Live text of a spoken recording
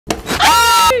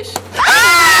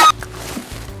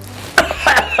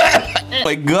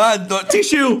My God, no,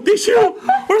 tissue! Tissue!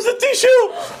 Where's the tissue?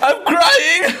 I'm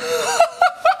crying!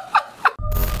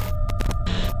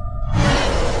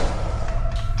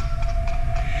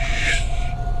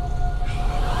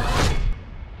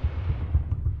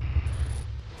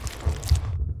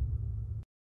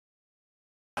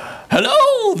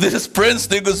 Hello, this is Prince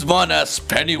De Guzman as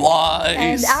Pennywise.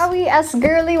 And Awie as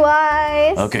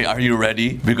Girlywise. Okay, are you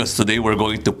ready? Because today we're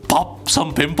going to pop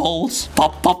some pimples.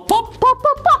 Pop, pop, pop, pop,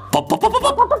 pop, pop, pop, pop,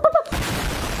 pop, pop,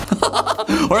 pop.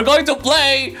 We're going to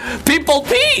play Pimple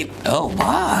Pete. Oh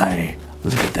my,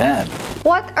 look at that.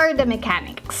 What are the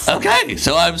mechanics? Okay,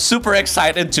 so I'm super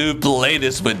excited to play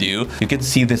this with you. You can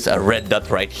see this red dot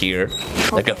right here.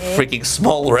 Like a freaking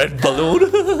small red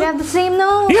balloon. We have the same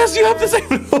nose. Yes, you have the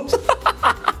same nose.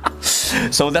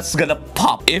 So that's gonna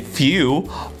pop if you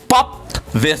pop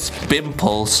this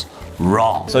pimples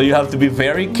wrong. So you have to be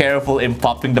very careful in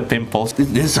popping the pimples. This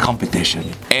is a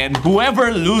competition. And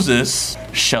whoever loses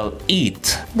shall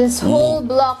eat this whole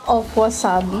block of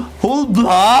wasabi. whole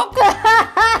block?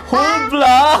 Whole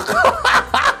block?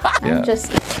 I'm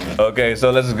just... Okay, so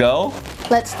let's go.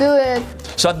 Let's do it.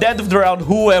 So at the end of the round,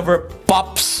 whoever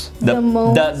pops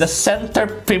the center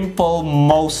pimple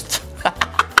most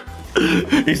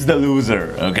is the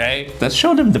loser, okay? Let's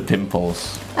show them the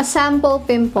pimples. A sample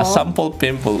pimple. A sample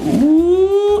pimple.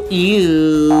 Ooh,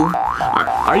 ew.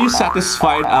 Are you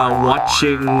satisfied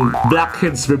watching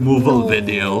blackheads removal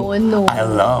video? No. I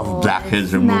love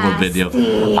blackheads removal video.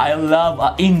 I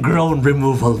love ingrown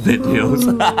removal videos.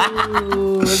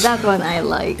 Ooh, that one I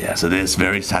like. Yeah, so this is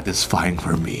very satisfying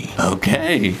for me.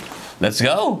 Okay, let's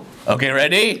go. Okay,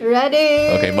 ready?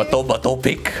 Ready? Okay, bato,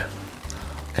 pick.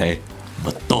 Okay,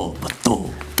 bato,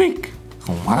 pick.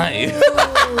 Oh my.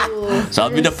 So I'll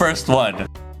be the first one.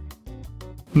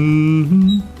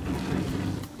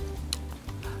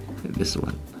 This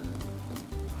one.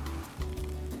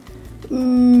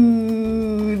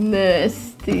 Ooh,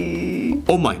 nasty.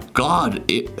 Oh my God.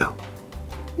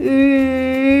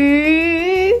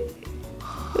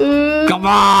 Come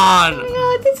on. Coming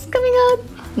out, it's coming out.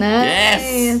 Nice.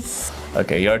 Yes.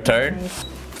 Okay, your turn.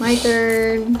 My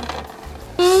turn.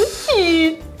 Oh,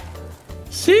 shit.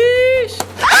 Sheesh.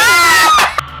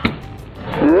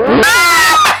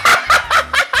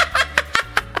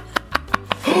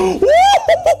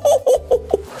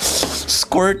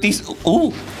 Squirties.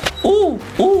 Ooh.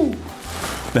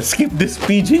 Let's skip this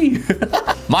PG.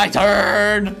 My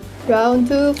turn. Round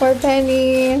 2 for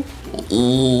Penny.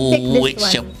 Ooh, Pick it's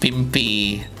this your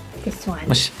pimpy. This one.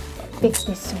 Mas- Pick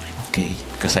this one. Okay,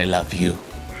 because I love you.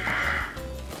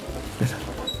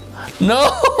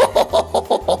 No!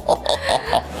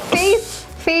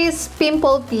 Face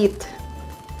Pimple Pete.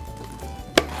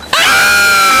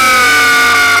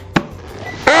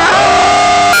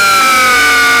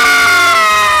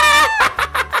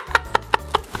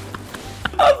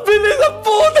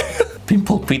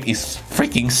 Pimple Pete is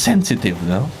freaking sensitive,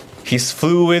 no? His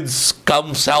fluids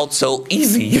comes out so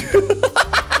easy.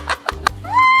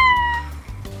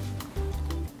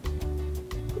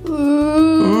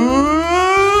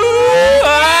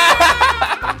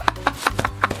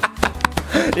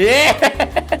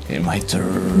 Yeah! Okay, my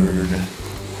turn.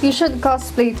 You should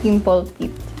cosplay Pimple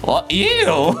Pete. What?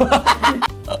 Ew!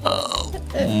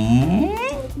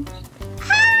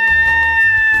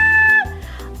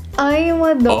 I'm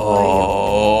a dog.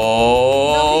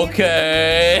 Oh,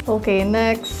 okay. Okay,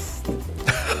 next.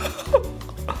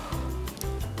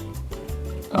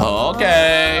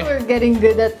 Okay. We're getting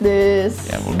good at this.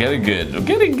 Yeah, we're getting good. We're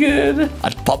getting good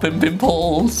at popping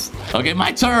pimples. Okay,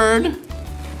 my turn.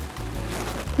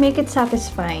 Make it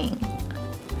satisfying.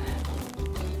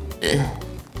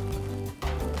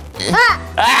 My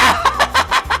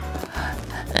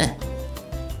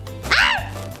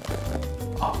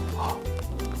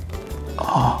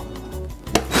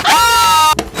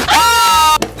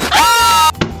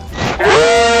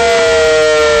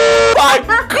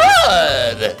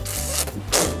God!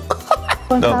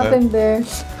 What happened there?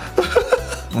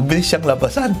 Mabilis siyang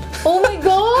labasan. Oh my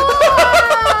God!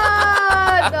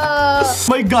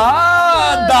 My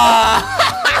God!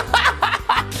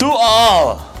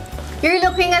 2-all. You're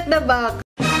looking at the back.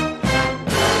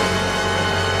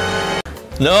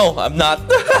 No, I'm not.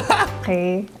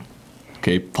 Okay.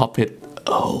 Okay, pop it.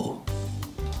 Oh.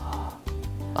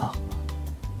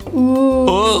 Ooh.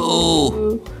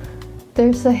 Oh.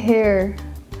 There's a hair.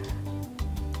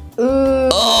 Ooh.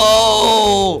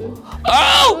 Oh.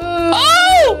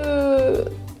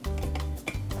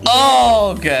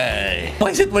 Oh. Okay. Why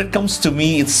is it when it comes to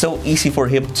me, it's so easy for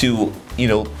him to, you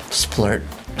know, splurt?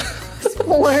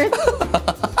 Sport.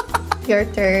 Your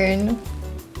turn.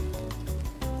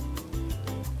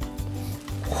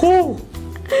 Whew.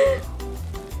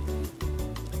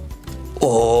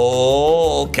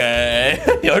 Oh, okay.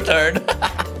 Your turn.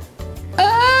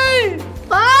 Ay!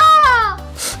 Ah!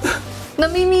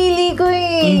 Namimili ko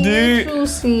eh. Hindi. You're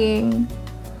choosing.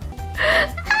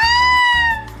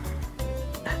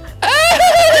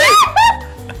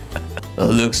 That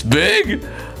looks big.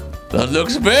 That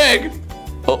looks big.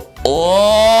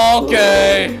 Oh,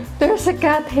 okay. There's a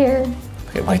cat here.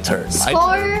 Okay, my turn. My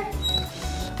Score. turn.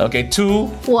 Okay, 2,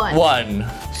 1. 1.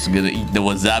 Just gonna eat the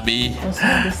wasabi.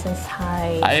 Wasabi says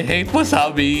hi. I hate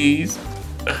wasabis.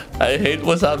 I hate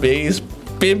wasabis.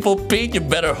 Pimple Pete, you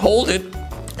better hold it.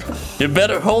 You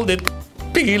better hold it.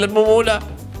 Pigilan mo muna.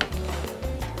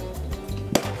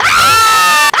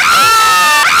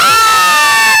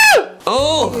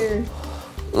 Oh!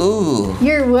 Ooh.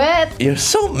 You're wet. You're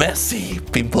so messy,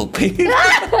 Pimple Pete.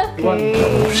 Okay,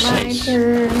 my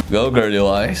turn. Go,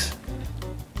 Girlywise.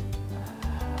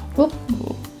 Whoop.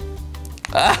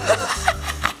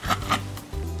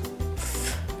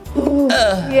 Ooh,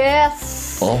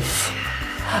 yes. Oh.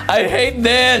 I hate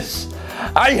this.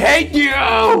 I hate you.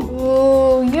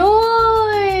 Ooh,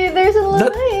 yoy. There's a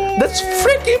line. That's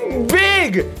freaking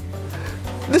big.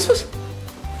 This was.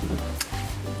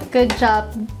 Good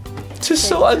job. This is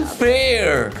so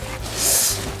unfair.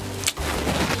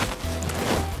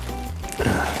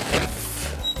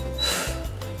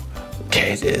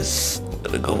 Okay, this.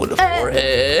 Gonna go with the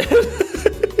forehead.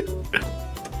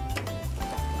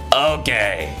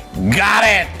 Okay, got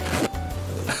it.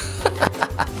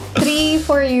 3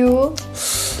 for you,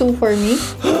 2 for me.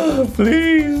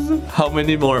 Please. How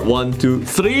many more? 1, 2,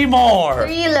 3 more.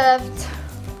 3 left.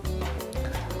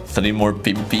 3 more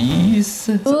pimpies.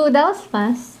 Ooh, that was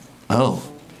fast. Oh,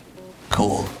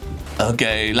 cool.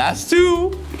 Okay, last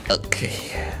 2.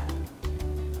 Okay.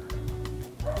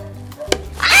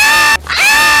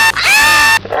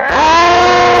 Oh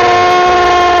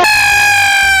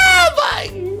my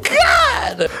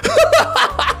God!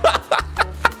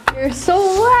 You're so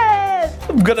wet.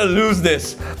 I'm gonna lose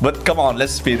this, but come on,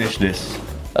 let's finish this.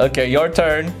 Okay, your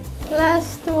turn.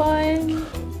 Last one.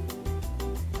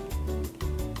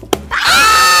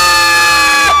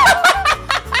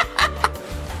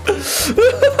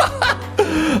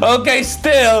 Okay,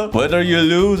 still, whether you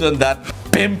lose on that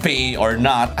pimpy or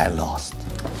not, I lost.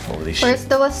 Holy shit. First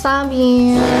the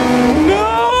wasabi.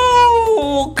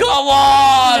 No! Come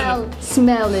on!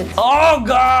 Smell it. Oh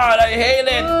God, I hate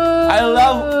it. I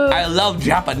love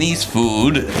Japanese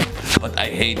food, but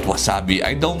I hate wasabi.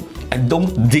 I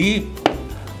don't dip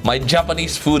my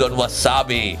Japanese food on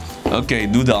wasabi. Okay,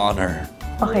 do the honor.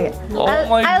 Okay. Oh I'll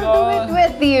my do God. it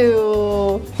with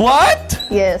you. What?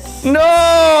 Yes.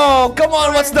 No! Come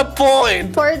on, what's the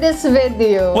point? For this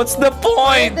video. What's the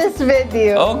point? This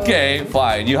video. Okay,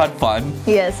 fine. You had fun.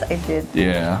 Yes, I did.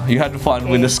 Yeah, you had fun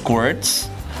with the squirts.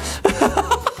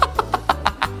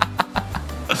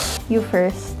 You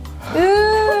first.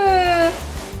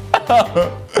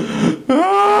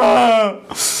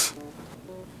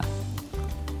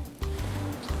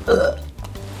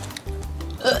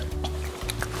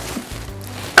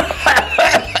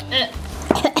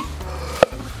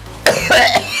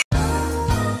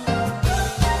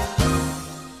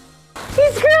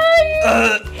 He's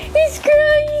crying! He's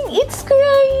crying! It's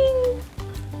crying!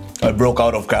 I broke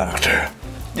out of character.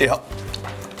 Yeah.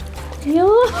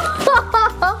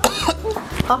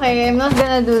 Okay, I'm not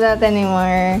gonna do that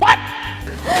anymore. What?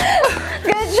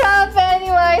 Good job,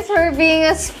 Pennywise, for being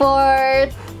a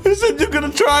sport. You said you're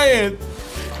gonna try it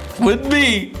with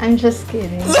me. I'm just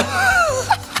kidding.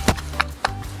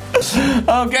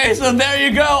 Okay, so there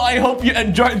you go. I hope you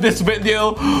enjoyed this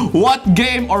video. What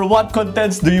game or what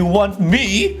contents do you want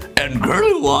me and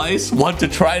Girlywise want to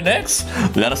try next?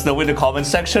 Let us know in the comment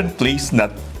section. Please,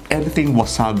 not anything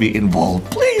wasabi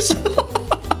involved. Please.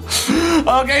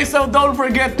 Okay, so don't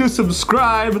forget to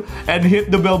subscribe and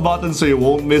hit the bell button so you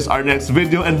won't miss our next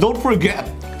video. And don't forget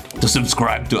to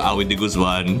subscribe to Awie De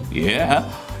Guzman. Yeah.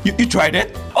 You tried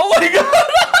it? Oh my God.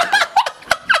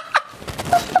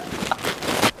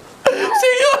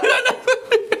 See you in another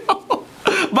video.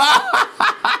 Bye.